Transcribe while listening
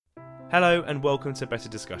Hello and welcome to Better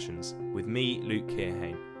Discussions with me, Luke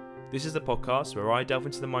Kearhane. This is the podcast where I delve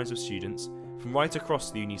into the minds of students from right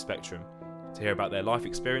across the uni spectrum to hear about their life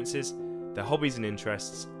experiences, their hobbies and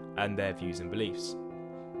interests, and their views and beliefs.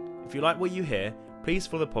 If you like what you hear, please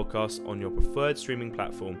follow the podcast on your preferred streaming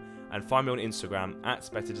platform and find me on Instagram at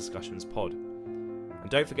Better Discussions Pod. And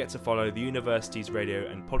don't forget to follow the university's radio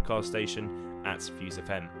and podcast station at Fuse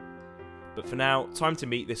FM. But for now, time to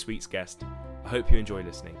meet this week's guest. I hope you enjoy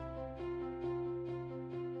listening.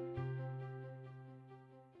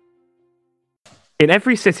 In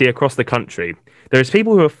every city across the country, there is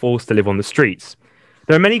people who are forced to live on the streets.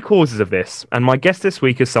 There are many causes of this, and my guest this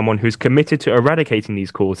week is someone who's committed to eradicating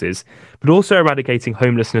these causes, but also eradicating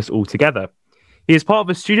homelessness altogether. He is part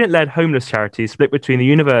of a student-led homeless charity split between the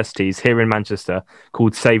universities here in Manchester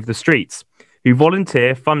called Save the Streets, who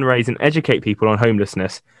volunteer, fundraise and educate people on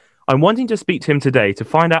homelessness. I'm wanting to speak to him today to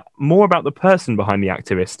find out more about the person behind the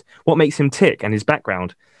activist, what makes him tick and his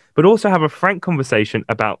background, but also have a frank conversation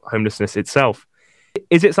about homelessness itself.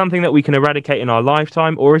 Is it something that we can eradicate in our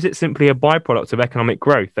lifetime, or is it simply a byproduct of economic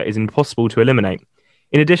growth that is impossible to eliminate?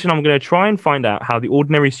 In addition, I'm going to try and find out how the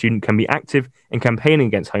ordinary student can be active in campaigning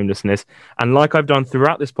against homelessness, and like I've done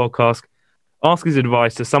throughout this podcast, ask his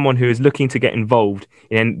advice to someone who is looking to get involved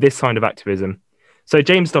in this kind of activism. So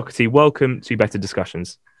James Docherty, welcome to Better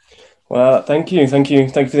Discussions. Well, thank you for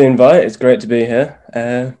the invite. It's great to be here.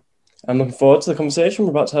 I'm looking forward to the conversation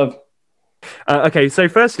we're about to have. Okay, so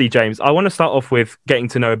firstly, James, I want to start off with getting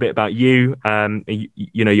to know a bit about you,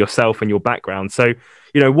 yourself and your background. So,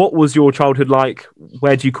 what was your childhood like?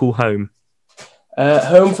 Where do you call home?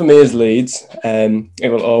 Home for me is Leeds.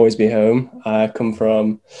 It will always be home. I come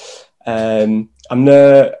from, I'm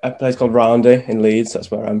near a place called Roundy in Leeds. That's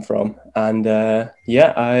where I'm from. And I'm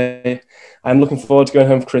looking forward to going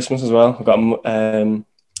home for Christmas as well. I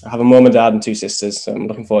have a mum and dad and two sisters, so I'm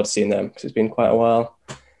looking forward to seeing them because it's been quite a while.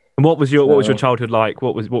 And what was your childhood like?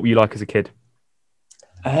 What were you like as a kid?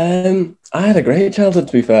 I had a great childhood,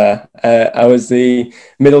 to be fair. I was the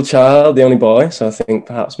middle child, the only boy, so I think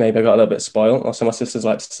perhaps maybe I got a little bit spoiled, or so my sisters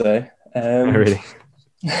like to say. Really?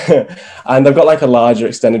 And I've got like a larger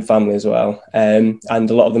extended family as well, and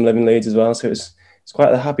a lot of them live in Leeds as well, so it's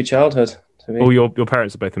quite a happy childhood. All your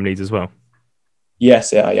parents are both in Leeds as well?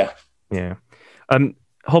 Yes, yeah. Yeah.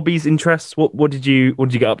 Hobbies, interests. What did you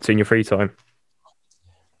get up to in your free time?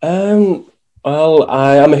 Well,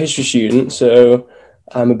 I am a history student, so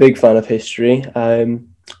I'm a big fan of history.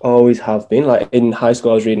 Always have been. Like in high school,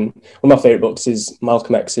 I was reading, one of my favourite books is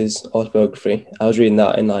Malcolm X's autobiography. I was reading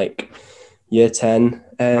that in like year 10.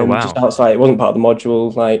 Oh, wow. Just outside, it wasn't part of the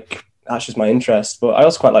module, like that's just my interest. But I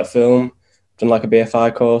also quite like film, done like a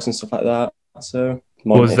BFI course and stuff like that. So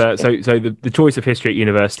the choice of history at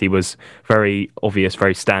university was very obvious,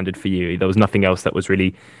 very standard for you. There was nothing else that was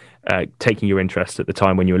really taking your interest at the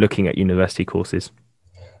time when you were looking at university courses?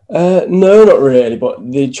 No, not really.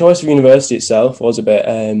 But the choice of university itself was a bit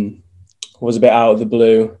out of the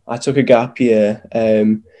blue. I took a gap year,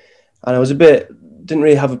 and I didn't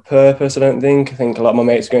really have a purpose. I don't think. I think a lot of my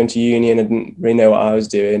mates were going to uni, and I didn't really know what I was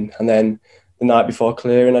doing. And then the night before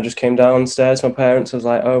clearing, I just came downstairs to my parents. I was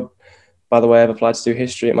like, "Oh, by the way, I've applied to do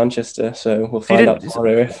history at Manchester, so we'll find out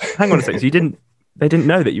tomorrow." Hang on a second. So they didn't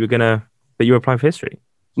know that you were applying for history?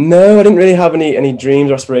 No, I didn't really have any dreams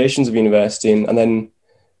or aspirations of university, and then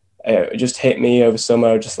it just hit me over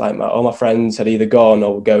summer. Just like all my friends had either gone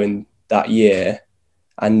or were going that year,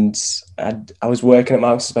 and I was working at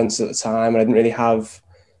Marks and Spencer at the time, and I didn't really have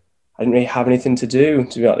anything to do,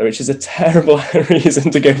 to be honest, which is a terrible reason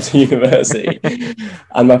to go to university.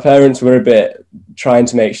 And my parents were a bit trying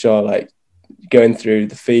to make sure, like going through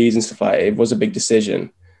the fees and stuff like that, it was a big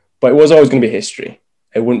decision, but it was always going to be history.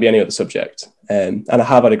 It wouldn't be any other subject. And I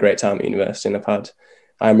have had a great time at university, and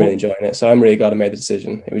I'm really enjoying it. So I'm really glad I made the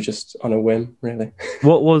decision. It was just on a whim, really.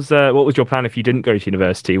 What was your plan if you didn't go to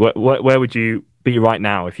university? Where would you be right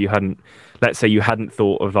now if you hadn't, let's say you hadn't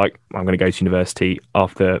thought of like, I'm going to go to university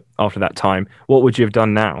after that time? What would you have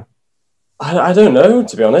done now? I don't know,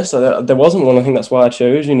 to be honest. There wasn't one. I think that's why I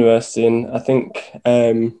chose university. And I think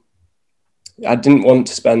I didn't want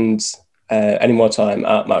to spend any more time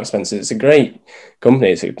at Marks and Spencer. It's a great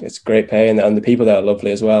company. It's great pay, and the people there are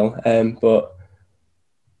lovely as well. But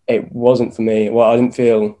it wasn't for me. Well, I didn't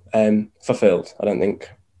feel fulfilled, I don't think.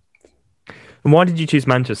 And why did you choose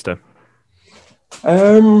Manchester?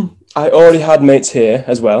 I already had mates here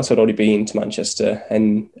as well, so I'd already been to Manchester,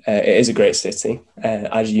 and it is a great city,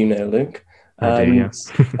 as you know, Luke. I do, yes.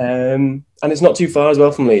 And it's not too far as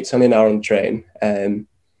well from Leeds. It's only an hour on the train.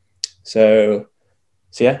 So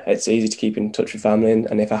yeah, it's easy to keep in touch with family,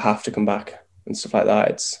 and if I have to come back and stuff like that,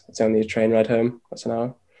 it's only a train ride home. That's an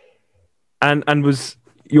hour. And was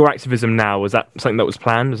your activism now, was that something that was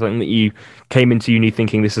planned? Was something that you came into uni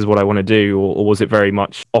thinking this is what I want to do, or was it very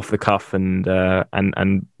much off the cuff and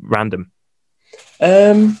random?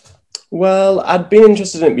 Um, well, I'd been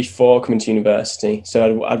interested in it before coming to university.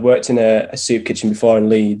 So I'd worked in a soup kitchen before in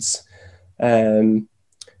Leeds. Um,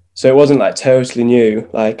 so it wasn't like totally new.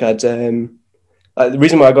 Like the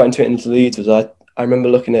reason why I got into Leeds was I remember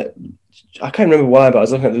looking at, I can't remember why, but I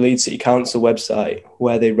was looking at the Leeds City Council website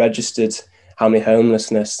where they registered how many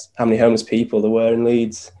homeless people there were in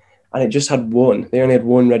Leeds. And it just had one. They only had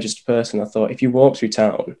one registered person. I thought, if you walk through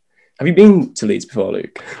town, have you been to Leeds before,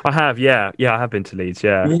 Luke? I have, yeah, yeah, I have been to Leeds,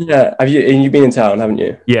 yeah, Yeah. Have you? And you've been in town, haven't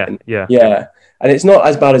you? yeah, And, yeah. yeah. And it's not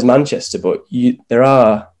as bad as Manchester, but there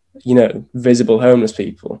are, visible homeless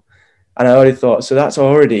people. And I already thought, so that's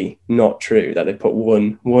already not true that they put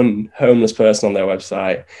one homeless person on their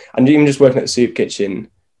website. And even just working at the soup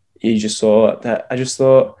kitchen, you just saw that. I just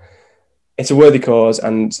thought it's a worthy cause,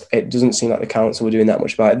 and it doesn't seem like the council were doing that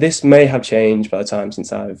much about it. This may have changed by the time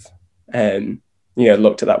since I've,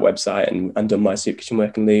 looked at that website and done my soup kitchen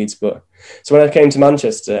work in Leeds. But so when I came to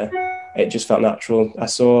Manchester, it just felt natural. I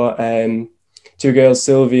saw two girls,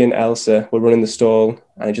 Sylvie and Elsa, were running the stall,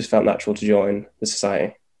 and it just felt natural to join the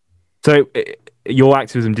society. So your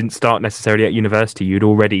activism didn't start necessarily at university. You'd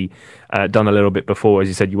already done a little bit before, as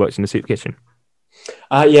you said, you worked in a soup kitchen.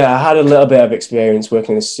 Yeah, I had a little bit of experience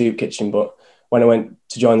working in the soup kitchen, but when I went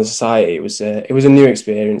to join the society, it was a new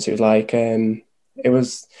experience. It was like it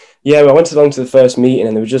was yeah. I went along to the first meeting,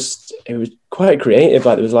 and it was quite creative.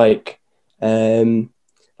 Like there was like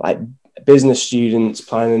business students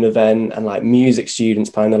planning an event, and like music students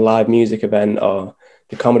planning a live music event, or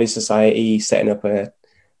the comedy society setting up a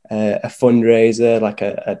fundraiser, like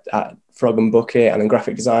a Frog and Bucket, and then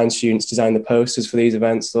graphic design students design the posters for these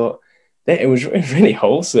events. So it was really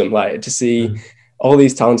wholesome, like to see all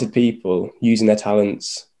these talented people using their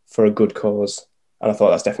talents for a good cause. And I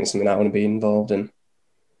thought that's definitely something I want to be involved in.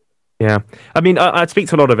 Yeah, I mean, I speak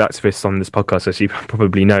to a lot of activists on this podcast, as you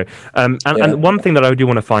probably know. Yeah. And one thing that I do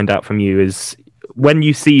want to find out from you is when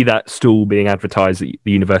you see that stall being advertised at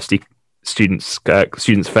the university students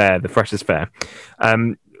fair, the freshers fair.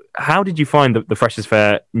 How did you find the freshers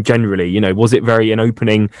fair generally? You know, was it very an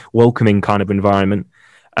opening, welcoming kind of environment,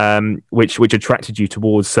 which attracted you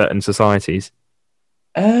towards certain societies?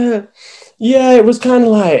 Uh, yeah, it was kind of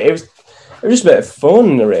like it was just a bit of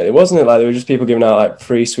fun, really, wasn't it? Like there were just people giving out like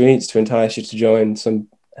free sweets to entice you to join some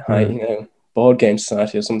like Mm. board game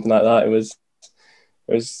society or something like that. It was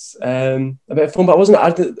a bit of fun, but I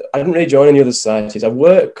didn't really join any other societies. I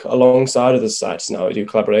work alongside other societies now. We do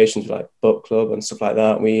collaborations with like book club and stuff like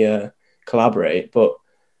that. We collaborate, but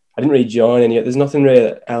I didn't really join any. There's nothing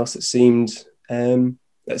really else that seemed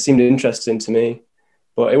interesting to me.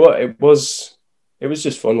 But it was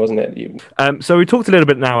just fun, wasn't it? So we talked a little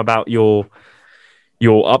bit now about your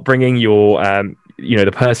upbringing, your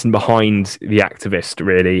the person behind the activist,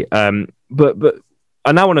 really. But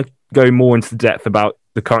I now want to go more into the depth about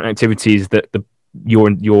the current activities that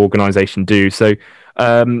your organisation do. So,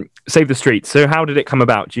 Save the Streets. So, how did it come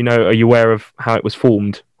about? Do you know? Are you aware of how it was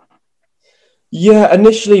formed? Yeah,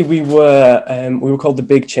 initially we were called the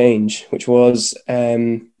Big Change, which was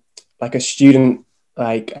like a student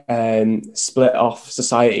split off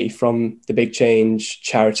society from the Big Change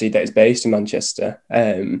charity that is based in Manchester.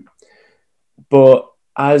 But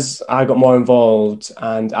as I got more involved,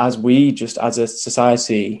 and as we just as a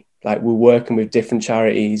society like we're working with different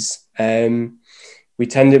charities, we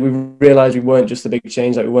realized we weren't just the Big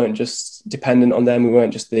Change, like we weren't just dependent on them, we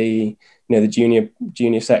weren't just the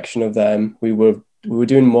junior section of them. We were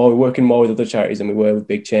doing more, we were working more with other charities than we were with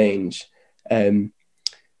Big Change. And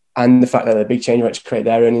the fact that the Big Change wanted to create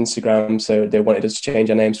their own Instagram, so they wanted us to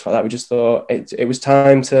change our names for that. We just thought it was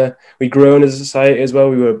time we'd grown as a society as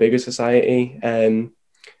well. We were a bigger society.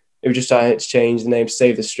 It was just time to change the name to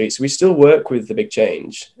Save the Streets. So we still work with the Big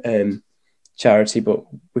Change charity, but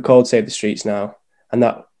we're called Save the Streets now. And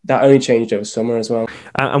that only changed over summer as well.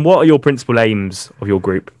 And what are your principal aims of your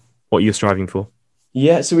group? What are you striving for?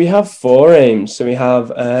 Yeah, so we have four aims. So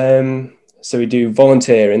we do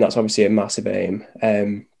volunteering. That's obviously a massive aim.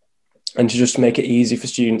 And to just make it easy for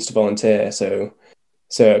students to volunteer. So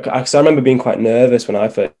I remember being quite nervous when I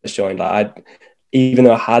first joined. Even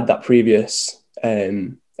though I had that previous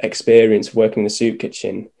experience of working in the soup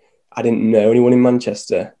kitchen, I didn't know anyone in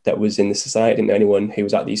Manchester that was in the society. I didn't know anyone who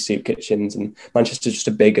was at these soup kitchens. And Manchester's just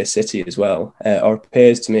a bigger city as well, or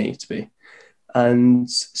appears to me to be. And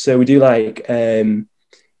so we can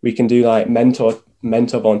do like mentor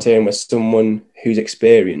volunteering where someone who's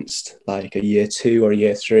experienced, like a year 2 or a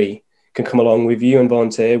year 3, can come along with you and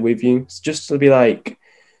volunteer with you. It's just to be like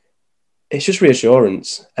it's just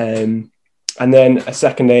reassurance. And then a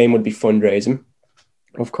second aim would be fundraising,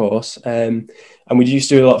 of course. And we used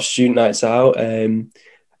to do a lot of student nights out.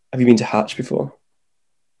 Have you been to Hatch before?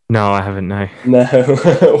 No, I haven't. No. No.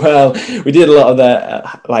 Well, we did a lot of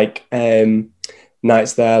the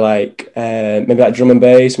nights there, like maybe like drum and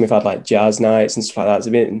bass, and we've had like jazz nights and stuff like that. It's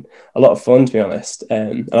been a lot of fun, to be honest,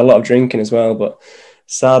 and a lot of drinking as well. But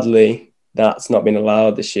sadly, that's not been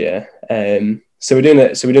allowed this year. So we're doing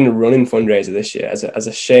it. So we're doing a running fundraiser this year as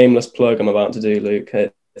a shameless plug. I'm about to do, Luke.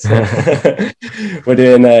 We're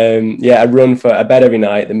doing a run for a bed every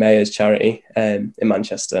night, the Mayor's charity in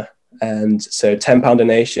Manchester. And so £10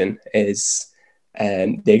 donation is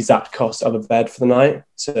the exact cost of a bed for the night.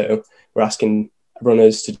 So we're asking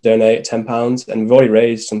runners to donate £10, and we've already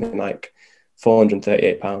raised something like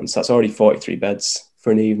 £438. That's already 43 beds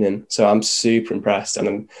for an evening. So I'm super impressed,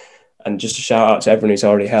 and just a shout out to everyone who's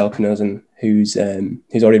already helping us and who's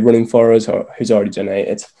already running for us or who's already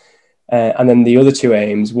donated. And then the other two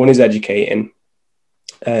aims, one is educating,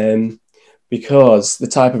 because the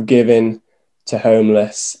type of giving to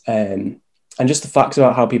homeless and just the facts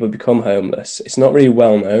about how people become homeless, it's not really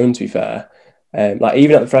well known, to be fair. Like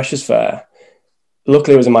even at the Freshers' Fair,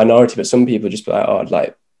 luckily it was a minority, but some people just be like, oh, I'd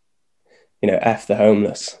like, F the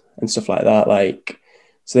homeless and stuff like that. Like,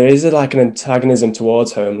 so there is like an antagonism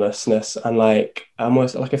towards homelessness and like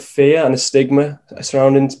almost like a fear and a stigma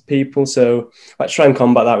surrounding people. So like try and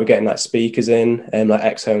combat that with getting like speakers in and like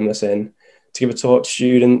ex-homeless in to give a talk to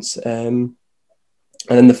students. And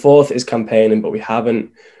then the fourth is campaigning, but we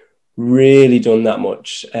haven't really done that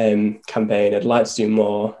much campaign. I'd like to do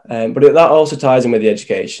more. But that also ties in with the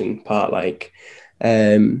education part, like,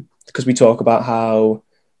 because we talk about how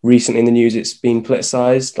recently in the news it's been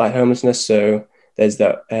politicised, like homelessness. So there's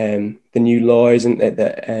that the new law, isn't it,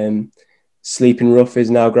 that sleeping rough is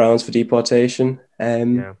now grounds for deportation.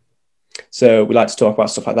 So we like to talk about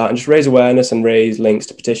stuff like that and just raise awareness and raise links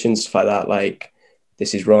to petitions, stuff like that. Like,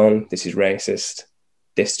 this is wrong, this is racist,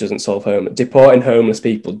 this doesn't solve homelessness. Deporting homeless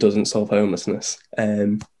people doesn't solve homelessness.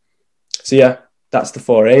 So yeah, that's the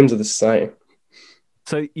four aims of the society.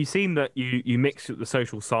 So you seem that you mix the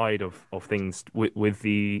social side of things with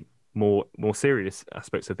the more serious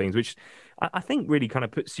aspects of things, which I think really kind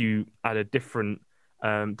of puts you at a different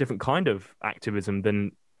kind of activism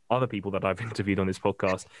than other people that I've interviewed on this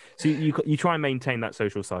podcast. So you try and maintain that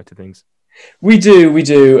social side to things. We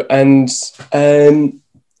do, and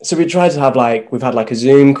so we try to have we've had like a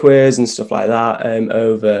Zoom quiz and stuff like that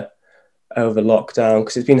over lockdown,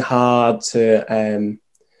 because it's been hard to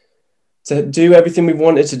do everything we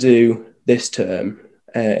wanted to do this term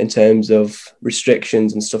in terms of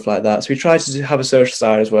restrictions and stuff like that. So we try to have a social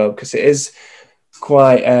side as well, because it is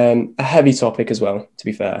quite a heavy topic as well, to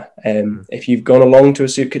be fair. If you've gone along to a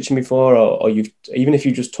soup kitchen before, or even if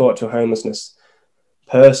you just talked to a homelessness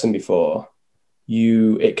person before,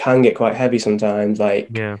 it can get quite heavy sometimes.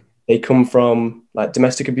 They come from like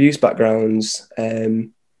domestic abuse backgrounds.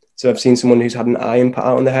 So I've seen someone who's had an iron put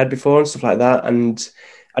out on their head before and stuff like that. And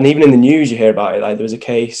even in the news, you hear about it. Like there was a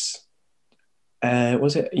case,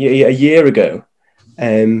 was it a year ago,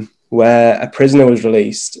 where a prisoner was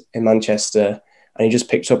released in Manchester, and he just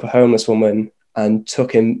picked up a homeless woman and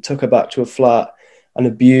took her back to a flat and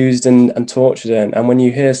abused and tortured her. And when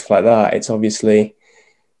you hear stuff like that, it's obviously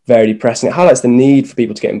very depressing. It highlights the need for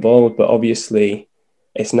people to get involved, but obviously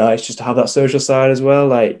it's nice just to have that social side as well.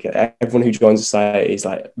 Like everyone who joins the society is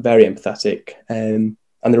like very empathetic, and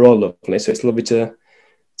they're all lovely. So it's lovely to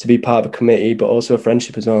be part of a committee, but also a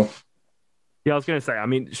friendship as well. Yeah, I was going to say, I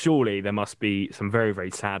mean, surely there must be some very,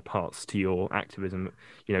 very sad parts to your activism,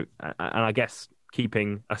 and I guess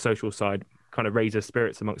keeping a social side kind of raises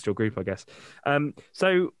spirits amongst your group, I guess.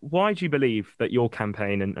 So why do you believe that your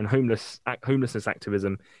campaign and homelessness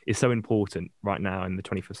activism is so important right now in the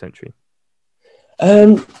 21st century?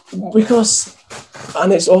 Because,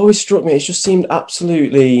 and it's always struck me, it's just seemed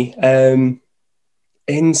absolutely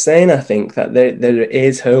insane, I think, that there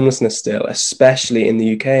is homelessness still, especially in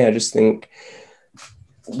the UK. I just think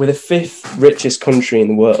we're the fifth richest country in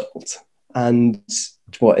the world, and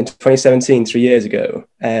in 2017, 3 years ago,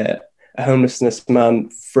 a homelessness man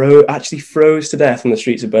actually froze to death on the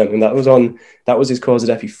streets of Birmingham. That was his cause of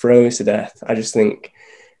death. He froze to death. I just think,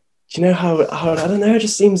 how I don't know, it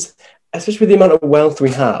just seems, especially with the amount of wealth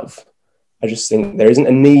we have, I just think there isn't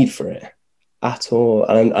a need for it at all.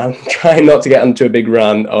 And I'm trying not to get onto a big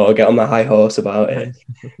rant or get on my high horse about it.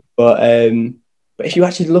 But if you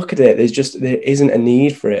actually look at it, there isn't a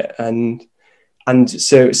need for it. And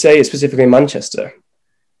so say it specifically in Manchester,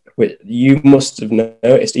 which you must have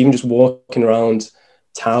noticed, even just walking around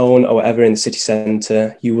town or whatever in the city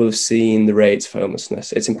centre, you will have seen the rates of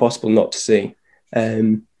homelessness. It's impossible not to see.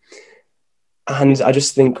 And I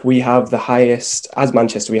just think we have the highest, as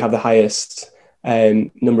Manchester, we have the highest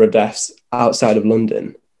number of deaths outside of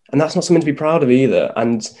London. And that's not something to be proud of either.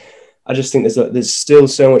 And I just think there's still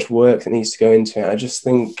so much work that needs to go into it. I just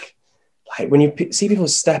think, like, when you see people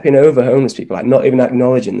stepping over homeless people, like not even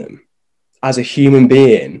acknowledging them as a human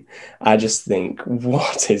being, I just think,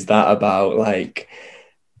 what is that about? Like,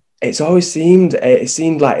 it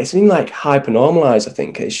seemed like hyper normalized. I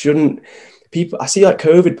think it shouldn't. People, I see like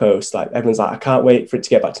COVID posts, like everyone's like, I can't wait for it to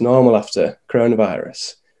get back to normal after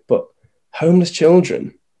coronavirus. But homeless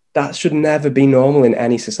children, that should never be normal in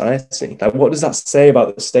any society. Like, what does that say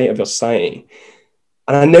about the state of your society?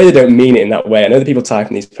 And I know they don't mean it in that way. I know the people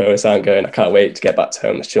typing these posts aren't going, I can't wait to get back to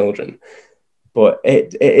homeless children. But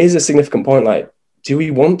it is a significant point. Like, do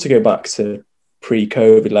we want to go back to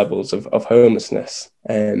pre-COVID levels of homelessness?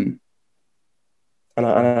 And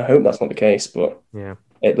I hope that's not the case, but yeah,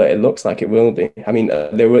 it looks like it will be. I mean,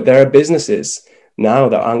 there are businesses now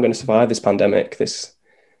that aren't going to survive this pandemic.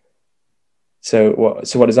 So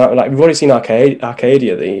what is that like? We've already seen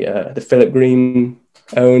Arcadia, the Philip Green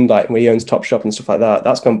owned, like where he owns Topshop and stuff like that.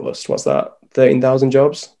 That's gone bust. What's that? 13,000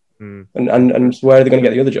 jobs. And where are they going to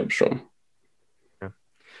get the other jobs from?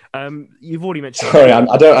 You've already mentioned. Sorry,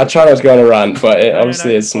 I try not to go on a rant, but it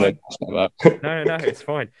obviously is something. No, it's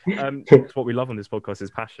fine. It's what we love on this podcast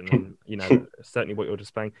is passion, and certainly what you're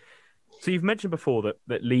displaying. So you've mentioned before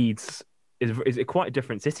that Leeds is quite a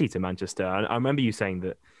different city to Manchester. I remember you saying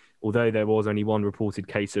that although there was only one reported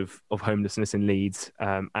case of homelessness in Leeds,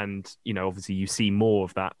 and obviously you see more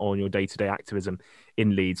of that on your day-to-day activism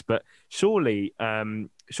in Leeds, but surely,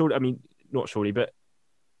 but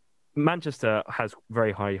Manchester has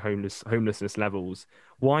very high homelessness levels.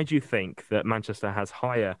 Why do you think that Manchester has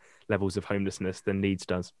higher levels of homelessness than Leeds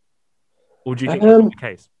does? Or do you think that's the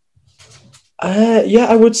case? Yeah,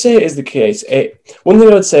 I would say it is the case. One thing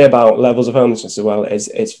I would say about levels of homelessness as well is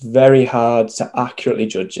it's very hard to accurately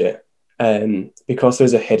judge it because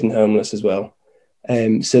there's a hidden homeless as well.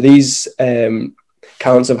 So these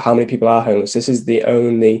counts of how many people are homeless, this is the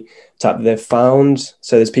only type that they've found.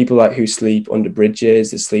 So there's people like who sleep under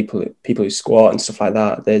bridges, there's people who squat and stuff like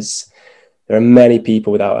that. There are many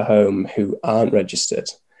people without a home who aren't registered.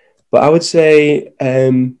 But I would say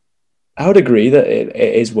I would agree that it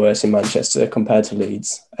is worse in Manchester compared to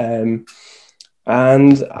Leeds. And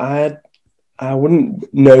I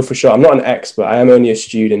wouldn't know for sure. I'm not an expert. I am only a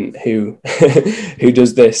student who who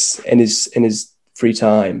does this in his free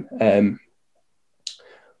time.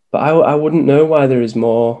 But I wouldn't know why there is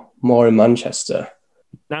more in Manchester.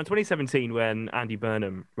 Now, in 2017, when Andy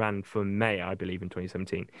Burnham ran for mayor, I believe in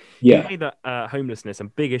 2017, he made that homelessness a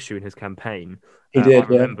big issue in his campaign. He did, I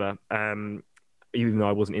remember, even though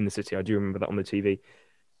I wasn't in the city, I do remember that on the TV.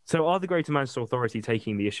 So are the Greater Manchester Authority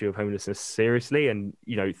taking the issue of homelessness seriously? And,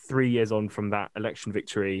 3 years on from that election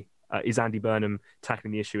victory, is Andy Burnham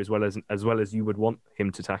tackling the issue as well as you would want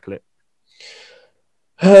him to tackle it?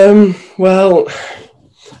 Well,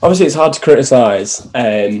 obviously it's hard to criticise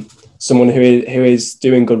someone who is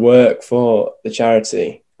doing good work for the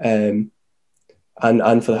charity and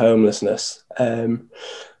for the homelessness.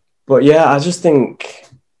 But yeah, I just think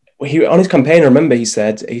on his campaign, I remember he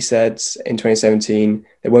said in 2017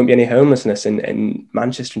 there won't be any homelessness in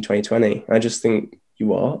Manchester in 2020. I just think, you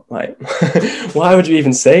what? Like, why would you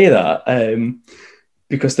even say that?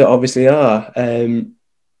 Because there obviously are. And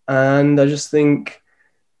I just think,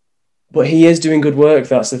 but he is doing good work.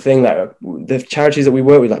 That's the thing. Like the charities that we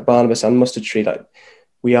work with, like Barnabas and Mustard Tree, like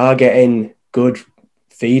we are getting good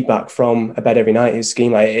feedback from A Bed Every Night. His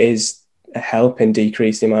scheme, like, it is helping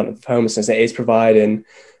decrease the amount of homelessness. It is providing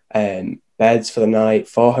beds for the night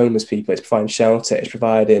for homeless people. It's providing shelter. It's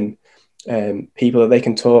providing people that they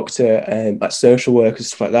can talk to, like social workers,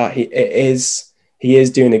 stuff like that. He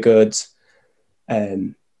is doing a good.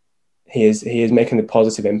 He is making a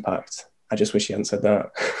positive impact. I just wish he hadn't said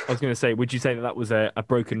that. I was going to say, would you say that was a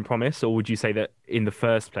broken promise, or would you say that in the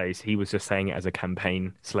first place he was just saying it as a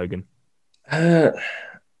campaign slogan? I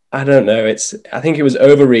don't know. I think it was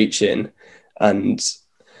overreaching, and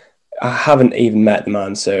I haven't even met the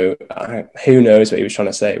man, so who knows what he was trying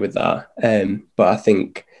to say with that. But I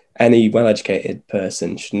think any well-educated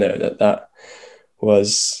person should know that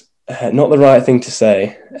was not the right thing to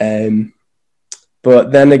say.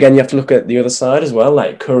 But then again, you have to look at the other side as well.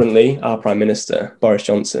 Like currently, our Prime Minister, Boris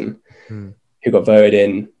Johnson, who got voted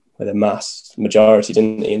in with a mass majority,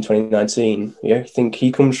 didn't he, in 2019? I think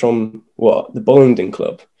he comes from, the Bullingdon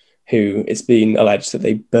Club, who it's been alleged that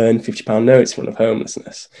they burn £50 notes in front of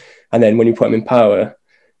homelessness. And then when you put him in power,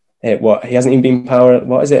 What he hasn't even been in power.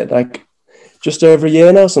 What is it like? Just over a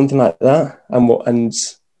year now, something like that.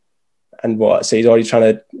 And what? So he's already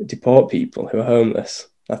trying to deport people who are homeless.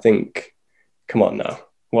 I think, come on now,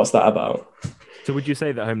 what's that about? So would you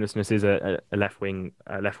say that homelessness is a left wing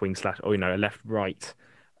slash, or a left right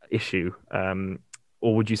issue,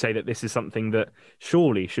 or would you say that this is something that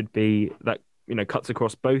surely should be that cuts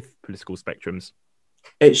across both political spectrums?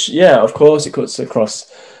 Yeah, of course, it cuts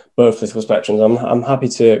across both political spectrums. I'm happy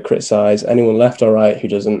to criticize anyone left or right who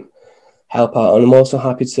doesn't help out, and I'm also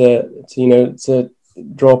happy to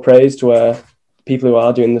draw praise to people who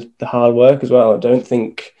are doing the hard work as well. I don't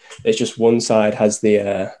think it's just one side has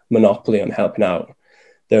the monopoly on helping out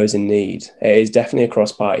those in need. It is definitely a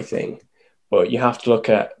cross-party thing, but you have to look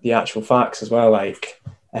at the actual facts as well. Like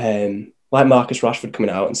Marcus Rashford coming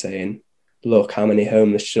out and saying, "Look how many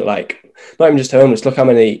homeless, like not even just homeless. Look how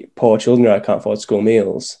many poor children can't afford school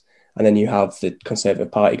meals." And then you have the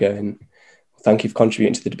Conservative Party going, "Thank you for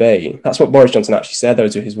contributing to the debate." That's what Boris Johnson actually said.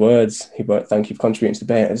 Those were his words. He wrote, "Thank you for contributing to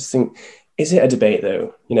the debate." I just think, is it a debate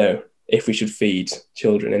though? If we should feed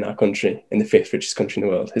children in our country, in the fifth richest country in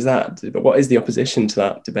the world, is that? But what is the opposition to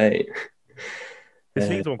that debate? This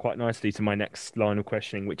leads on quite nicely to my next line of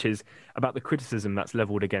questioning, which is about the criticism that's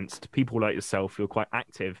leveled against people like yourself who are quite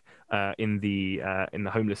active in the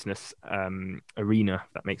homelessness arena.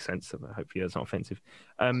 If that makes sense. Hopefully, that's not offensive.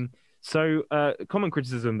 Common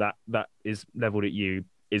criticism that is leveled at you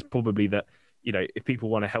is probably that if people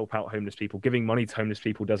want to help out homeless people, giving money to homeless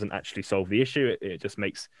people doesn't actually solve the issue. It just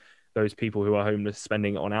makes those people who are homeless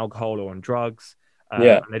spending it on alcohol or on drugs.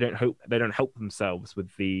 Yeah. And they don't help themselves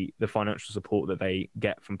with the financial support that they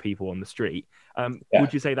get from people on the street. Yeah.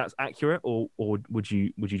 Would you say that's accurate, or would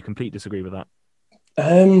you completely disagree with that?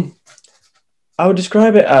 I would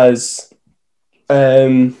describe it as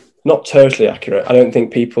not totally accurate. I don't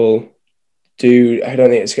think people do. I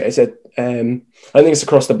don't think I think it's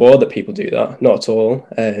across the board that people do that. Not at all.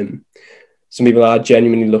 Some people are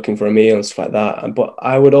genuinely looking for a meal and stuff like that. But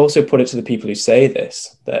I would also put it to the people who say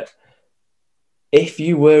this, that if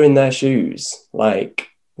you were in their shoes, like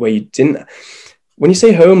where you didn't, when you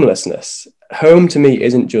say homelessness, home to me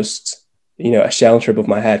isn't just, a shelter above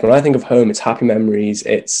my head. When I think of home, it's happy memories.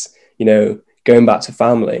 It's, going back to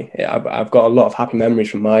family. I've got a lot of happy memories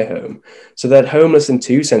from my home. So they're homeless in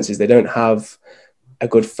two senses. They don't have a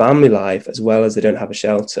good family life as well as they don't have a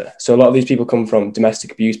shelter. So a lot of these people come from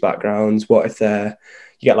domestic abuse backgrounds. What if you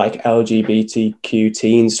get like LGBTQ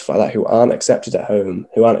teens, stuff like that, who aren't accepted at home,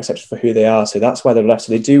 who aren't accepted for who they are. So that's why they're left.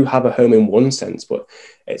 So they do have a home in one sense, but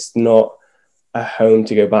it's not a home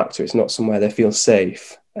to go back to. It's not somewhere they feel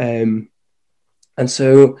safe. And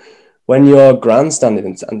so when you're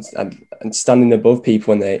grandstanding and standing above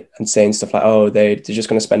people and saying stuff like, oh, they're just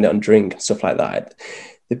going to spend it on drink and stuff like that.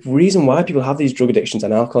 The reason why people have these drug addictions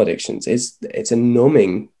and alcohol addictions is it's a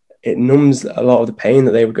numbing. It numbs a lot of the pain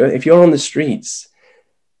that they would go. If you're on the streets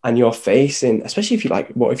and you're facing, especially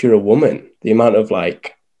if you're a woman, the amount of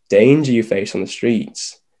danger you face on the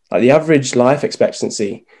streets, like the average life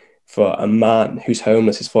expectancy for a man who's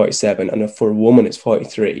homeless is 47 and for a woman it's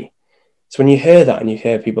 43. So when you hear that and you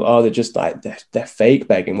hear people, oh, they're just they're fake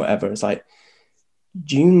begging, whatever, it's like,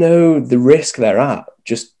 do you know the risk they're at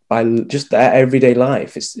just by their everyday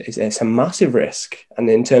life? It's a massive risk. And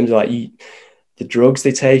in terms of the drugs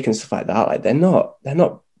they take and stuff like that, they're not,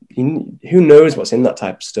 who knows what's in that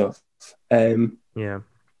type of stuff. Yeah,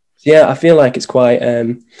 I feel like it's quite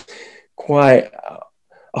a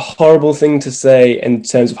horrible thing to say in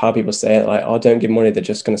terms of how people say it, oh, don't give money, they're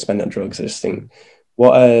just going to spend on drugs. I just think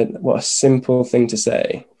what a simple thing to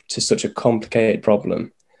say to such a complicated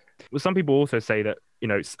problem. Well, some people also say that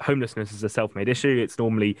homelessness is a self-made issue. It's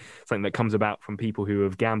normally something that comes about from people who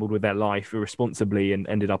have gambled with their life irresponsibly and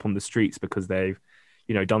ended up on the streets because they've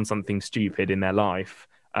done something stupid in their life,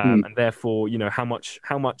 and therefore how much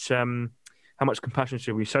compassion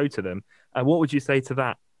should we show to them? What would you say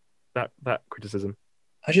to that criticism?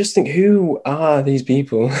 I just think, who are these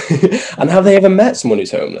people? And have they ever met someone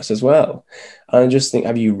who's homeless as well? And I just think,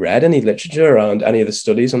 have you read any literature around any of the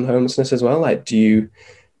studies on homelessness as well?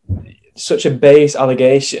 Such a base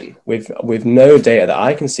allegation with no data that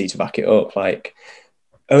I can see to back it up.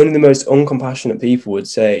 Only the most uncompassionate people would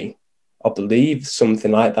say or believe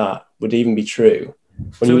something like that would even be true.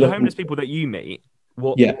 So the homeless people that you meet,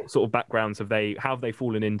 what sort of backgrounds how have they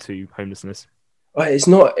fallen into homelessness? It's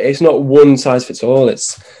not one size fits all.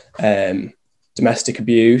 It's domestic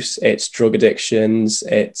abuse, it's drug addictions,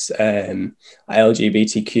 it's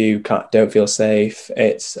LGBTQ don't feel safe,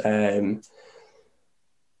 it's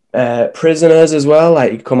prisoners as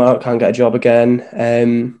well, you come out, can't get a job again,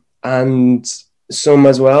 and some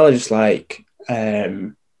as well are just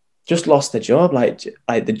just lost their job. Like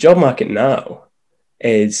the job market now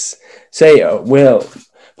is, say,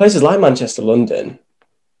 places like Manchester, London,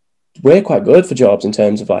 we're quite good for jobs in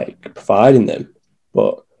terms of like providing them,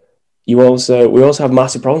 but we also have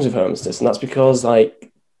massive problems with homelessness, and that's because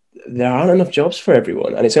like there aren't enough jobs for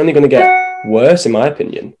everyone, and it's only going to get worse, in my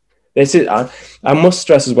opinion. I must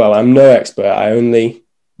stress as well, I'm no expert. I only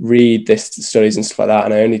read this studies and stuff like that,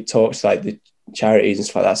 and I only talk to like the charities and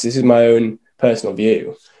stuff like that. So this is my own personal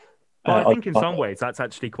view. Well, I think in some ways that's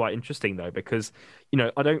actually quite interesting though, because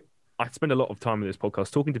I spend a lot of time in this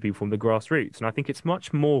podcast talking to people from the grassroots, and I think it's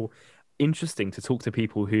much more interesting to talk to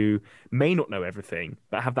people who may not know everything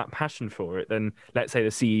but have that passion for it than, let's say, the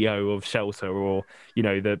CEO of Shelter, or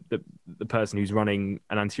the person who's running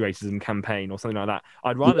an anti-racism campaign or something like that.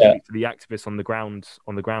 I'd rather speak to the activists on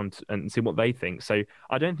the ground and see what they think. So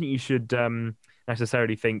I don't think you should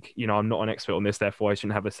necessarily think, I'm not an expert on this, therefore I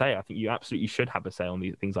shouldn't have a say. I think you absolutely should have a say on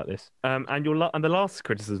these things like this. And the last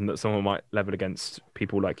criticism that someone might level against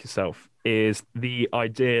people like yourself is the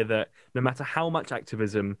idea that no matter how much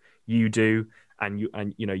activism you do and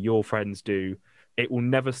your friends do, it will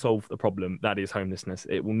never solve the problem that is homelessness.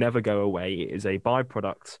 It will never go away. It is a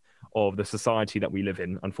byproduct of the society that we live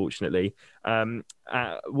in, unfortunately.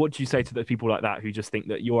 What do you say to the people like that who just think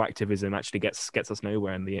that your activism actually gets us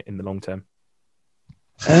nowhere in the long term?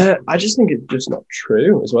 I just think it's just not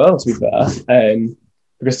true as well, to be fair.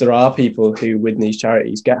 Because there are people who, with these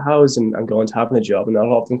charities, get housed and go on to having a job, and a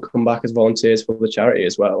lot of them come back as volunteers for the charity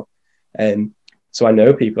as well. So I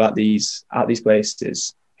know people at these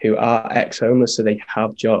places who are ex-homeless, so they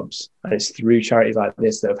have jobs, and it's through charities like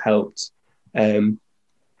this that have helped them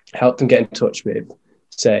get in touch with,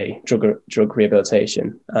 say, drug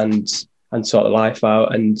rehabilitation and sort of life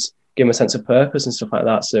out and give them a sense of purpose and stuff like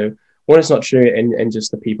that. So one, it's not true in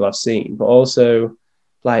just the people I've seen, but also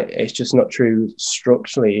like it's just not true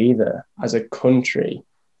structurally either. As a country,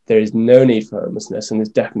 there is no need for homelessness, and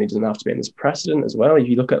there definitely doesn't have to be. And there's precedent as well. If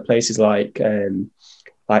you look at places like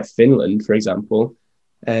Finland, for example,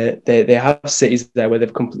 they have cities there where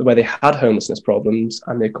they had homelessness problems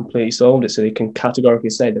and they completely solved it. So they can categorically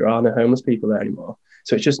say there are no homeless people there anymore.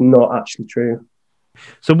 So it's just not actually true.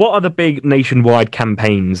 So what are the big nationwide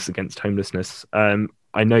campaigns against homelessness?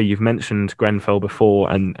 I know you've mentioned Grenfell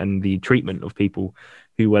before and the treatment of people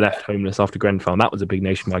who were left homeless after Grenfell. And that was a big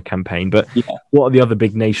nationwide campaign. But what are the other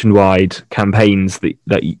big nationwide campaigns that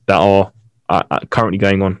are currently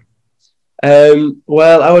going on?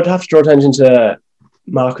 Well, I would have to draw attention to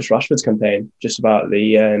Marcus Rashford's campaign, just about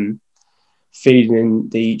the feeding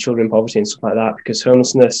the children in poverty and stuff like that, because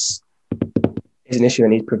homelessness is an issue that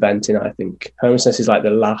needs preventing, I think. Homelessness is like the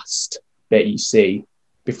last bit you see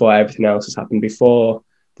before everything else has happened, before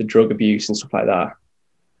the drug abuse and stuff like that.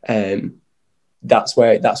 That's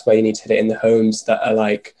where you need to hit it, in the homes that are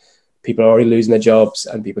like people are already losing their jobs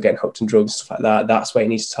and people getting hooked on drugs and stuff like that. That's where you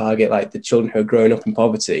need to target, like the children who are growing up in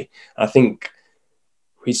poverty. And I think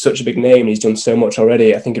he's such a big name and he's done so much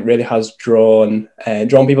already. I think it really has drawn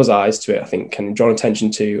people's eyes to it, I think, and drawn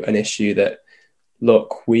attention to an issue that,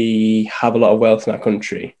 look, we have a lot of wealth in our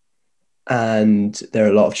country and there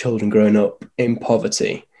are a lot of children growing up in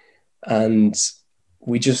poverty. And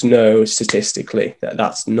we just know statistically that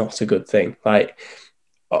that's not a good thing. Like,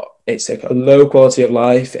 it's a low quality of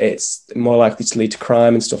life. It's more likely to lead to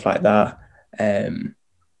crime and stuff like that.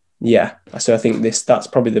 So I think that's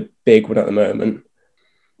probably the big one at the moment.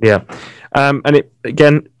 Yeah. I'm going to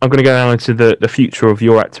go now into the future of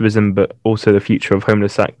your activism, but also the future of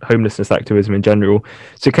homelessness activism in general.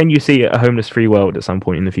 So can you see a homeless-free world at some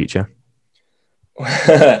point in the future?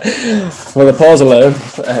 Well, the pause alone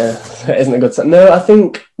isn't a good sign. No, I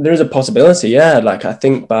think there is a possibility, yeah. Like, I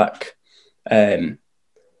think back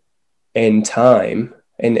in time,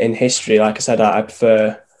 in history, like I said, I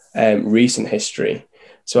prefer recent history.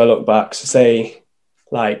 So I look back, so say,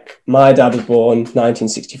 like, my dad was born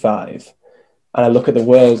 1965, and I look at the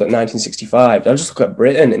world at 1965. I just look at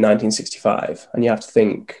Britain in 1965, and you have to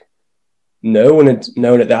think, no one had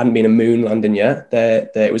known that there hadn't been a moon landing yet.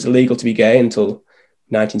 It was illegal to be gay until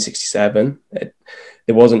 1967. There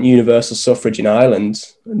wasn't universal suffrage in Ireland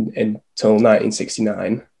until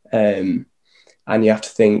 1969. And you have to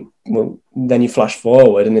think, well, then you flash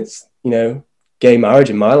forward, and it's, gay marriage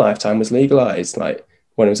in my lifetime was legalized, like,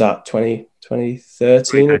 when it was at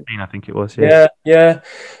 2013, I think it was. Yeah.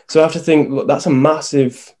 So I have to think, look, that's a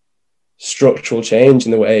massive structural change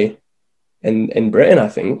in the way in Britain, I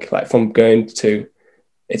think, like, from going to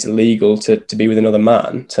it's illegal to be with another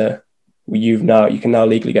man to you can now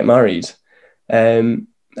legally get married. And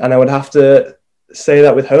I would have to say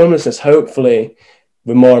that with homelessness, hopefully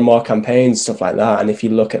with more and more campaigns, stuff like that. And if you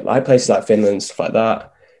look at like places like Finland, stuff like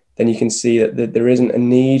that, then you can see that there isn't a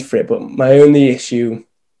need for it. But my only issue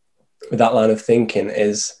with that line of thinking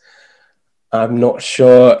is I'm not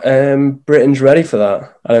sure Britain's ready for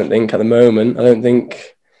that. I don't think at the moment. I don't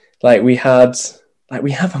think we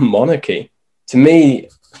have a monarchy. To me,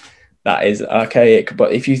 that is archaic.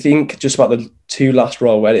 But if you think just about the two last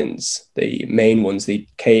royal weddings, the main ones, the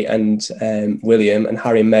Kate and William and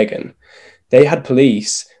Harry and Meghan, they had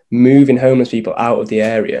police moving homeless people out of the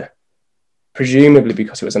area, presumably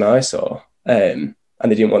because it was an eyesore. And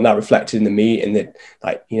they didn't want that reflected in the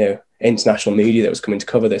international media that was coming to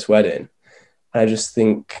cover this wedding. And I just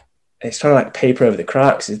think it's kind of like paper over the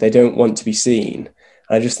cracks, is they don't want to be seen.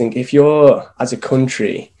 And I just think if you're, as a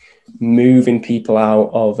country, moving people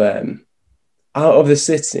out of the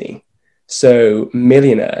city so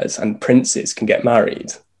millionaires and princes can get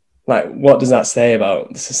married, what does that say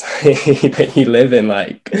about the society that you live in?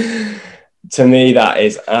 To me, that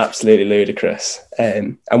is absolutely ludicrous.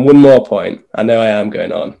 And one more point, I know I am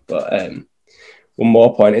going on, but one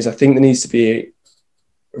more point is I think there needs to be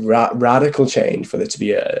radical change for there to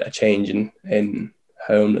be a change in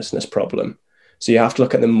homelessness problem. So you have to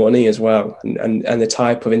look at the money as well, and the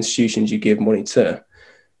type of institutions you give money to.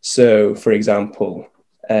 So, for example,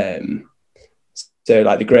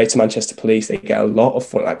 the Greater Manchester Police, they get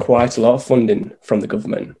quite a lot of funding from the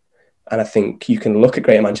government. And I think you can look at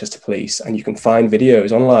Greater Manchester Police and you can find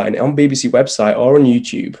videos online on BBC website or on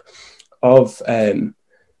YouTube of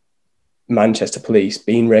Manchester Police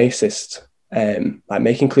being racist,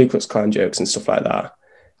 making Ku Klux Klan jokes and stuff like that.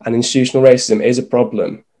 And institutional racism is a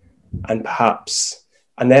problem. And perhaps,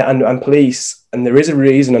 and police, and there is a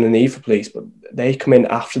reason and a need for police, but they come in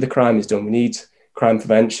after the crime is done. We need crime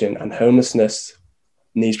prevention, and homelessness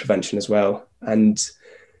needs prevention as well. And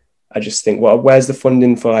I just think, where's the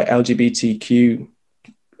funding for LGBTQ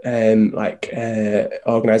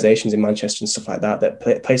organisations in Manchester and stuff like that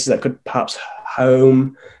places that could perhaps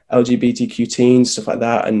home LGBTQ teens, stuff like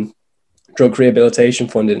that, and drug rehabilitation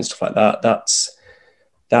funding and stuff like that.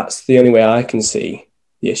 That's the only way I can see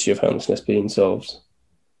the issue of homelessness being solved.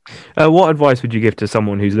 What advice would you give to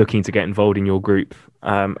someone who's looking to get involved in your group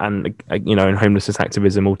and in homelessness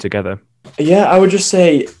activism altogether? Yeah, I would just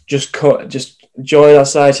say just join our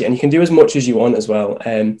society, and you can do as much as you want as well.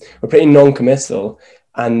 We're pretty non-committal,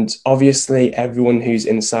 and obviously everyone who's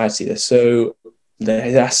in society, they're so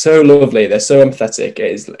lovely, they're so empathetic.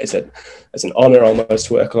 It's an honor almost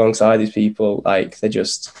to work alongside these people. It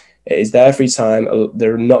is their free time.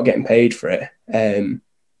 They're not getting paid for it.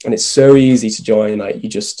 And it's so easy to join.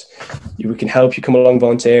 We can help you come along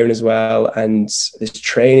volunteering as well. And there's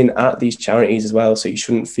training at these charities as well. So you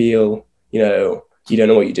shouldn't feel, you don't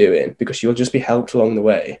know what you're doing, because you'll just be helped along the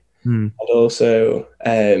way. And also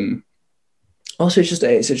it's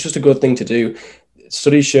just a good thing to do.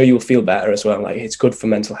 Studies show you'll feel better as well. It's good for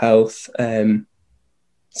mental health. So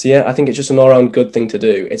yeah, I think it's just an all-around good thing to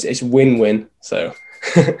do. It's win-win. So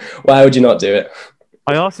why would you not do it?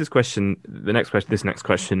 I asked this next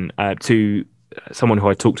question, to someone who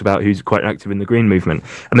I talked about who's quite active in the Green movement.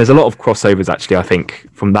 And there's a lot of crossovers, actually, I think,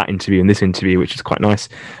 from that interview and this interview, which is quite nice.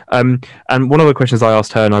 And one of the questions I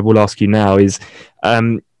asked her, and I will ask you now, is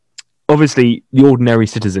obviously the ordinary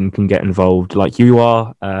citizen can get involved like you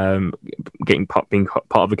are, being part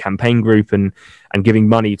of a campaign group and giving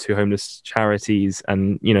money to homeless charities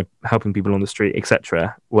and, helping people on the street,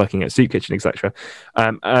 etc., working at soup kitchen, etc.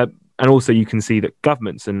 And also you can see that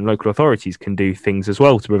governments and local authorities can do things as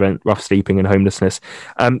well to prevent rough sleeping and homelessness.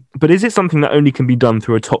 But is it something that only can be done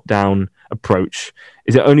through a top-down approach?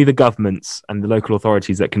 Is it only the governments and the local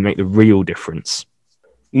authorities that can make the real difference?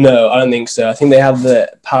 No, I don't think so. I think they have the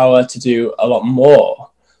power to do a lot more.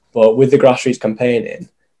 But with the grassroots campaigning,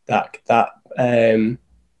 that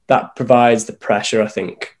provides the pressure, I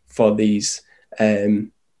think, for these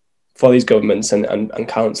governments and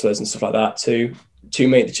councillors and stuff like that to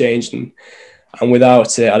make the change, and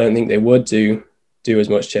without it, I don't think they would do as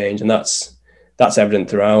much change, and that's evident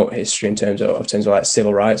throughout history in terms of like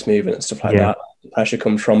civil rights movement and stuff like that. The pressure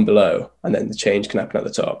comes from below, and then the change can happen at the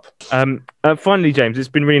top. Finally, James, it's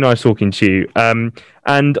been really nice talking to you.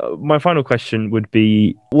 And my final question would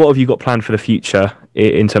be: what have you got planned for the future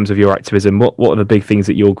in terms of your activism? What are the big things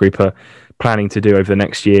that your group are planning to do over the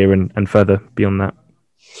next year and further beyond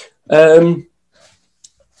that?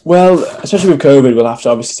 Well, especially with COVID, we'll have to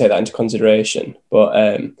obviously take that into consideration. But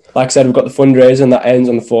like I said, we've got the fundraiser, and that ends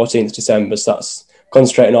on the 14th of December. So that's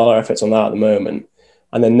concentrating all our efforts on that at the moment.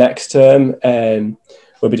 And then next term,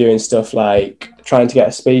 we'll be doing stuff like trying to get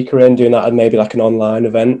a speaker in, doing that at maybe like an online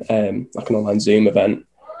event, like an online Zoom event.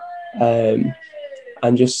 And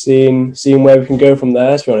just seeing where we can go from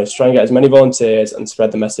there, to be honest. Try and get as many volunteers and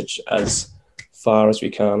spread the message as far as we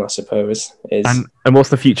can, I suppose, is And what's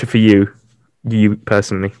the future for you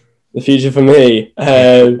personally? the future for me.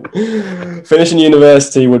 Finishing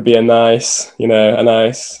university would be a nice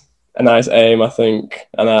aim, I think.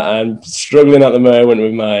 And I'm struggling at the moment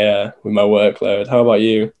with my workload. How about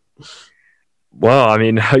you? Well, I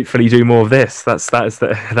mean, hopefully do more of this. That is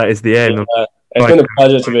the aim. Yeah, it's been a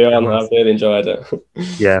pleasure to be on. I've really enjoyed it.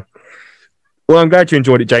 Yeah. Well, I'm glad you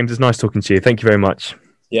enjoyed it, James. It's nice talking to you. Thank you very much.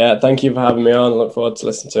 Yeah, thank you for having me on. I look forward to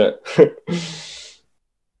listening to it.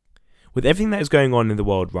 With everything that is going on in the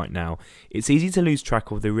world right now, it's easy to lose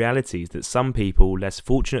track of the realities that some people less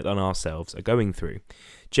fortunate than ourselves are going through.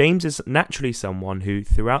 James is naturally someone who,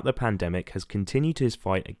 throughout the pandemic, has continued his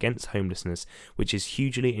fight against homelessness, which is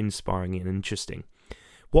hugely inspiring and interesting.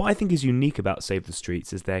 What I think is unique about Save the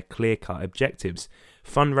Streets is their clear-cut objectives: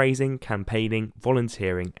 fundraising, campaigning,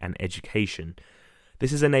 volunteering, and education.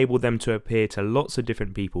 This has enabled them to appeal to lots of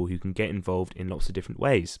different people who can get involved in lots of different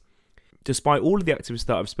ways. Despite all of the activists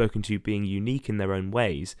that I've spoken to being unique in their own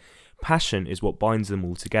ways, passion is what binds them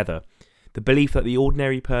all together. The belief that the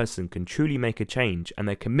ordinary person can truly make a change and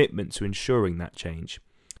their commitment to ensuring that change.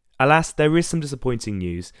 Alas, there is some disappointing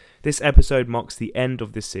news. This episode marks the end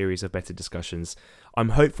of this series of Better Discussions. I'm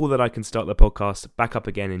hopeful that I can start the podcast back up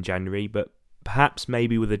again in January, but perhaps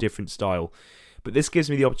maybe with a different style. But this gives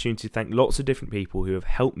me the opportunity to thank lots of different people who have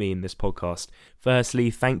helped me in this podcast. Firstly,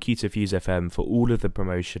 thank you to Fuse FM for all of the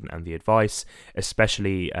promotion and the advice,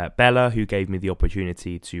 especially Bella, who gave me the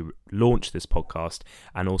opportunity to launch this podcast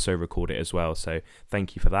and also record it as well. So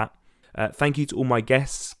thank you for that. Thank you to all my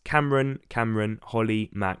guests, Cameron, Holly,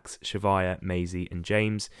 Max, Shavaya, Maisie and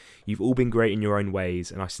James. You've all been great in your own ways,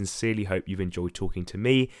 and I sincerely hope you've enjoyed talking to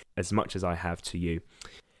me as much as I have to you.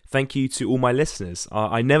 Thank you to all my listeners.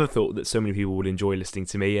 I never thought that so many people would enjoy listening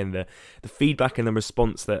to me, and the feedback and the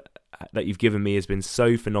response that you've given me has been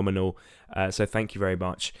so phenomenal. So thank you very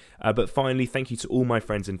much. But finally, thank you to all my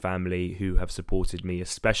friends and family who have supported me,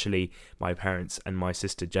 especially my parents and my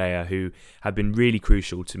sister Jaya, who have been really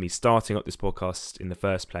crucial to me starting up this podcast in the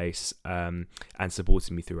first place, and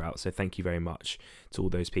supporting me throughout. So thank you very much to all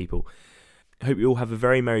those people. I hope you all have a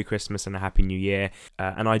very Merry Christmas and a Happy New Year.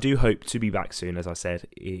 And I do hope to be back soon, as I said,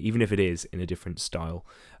 even if it is in a different style.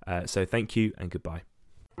 So thank you and goodbye.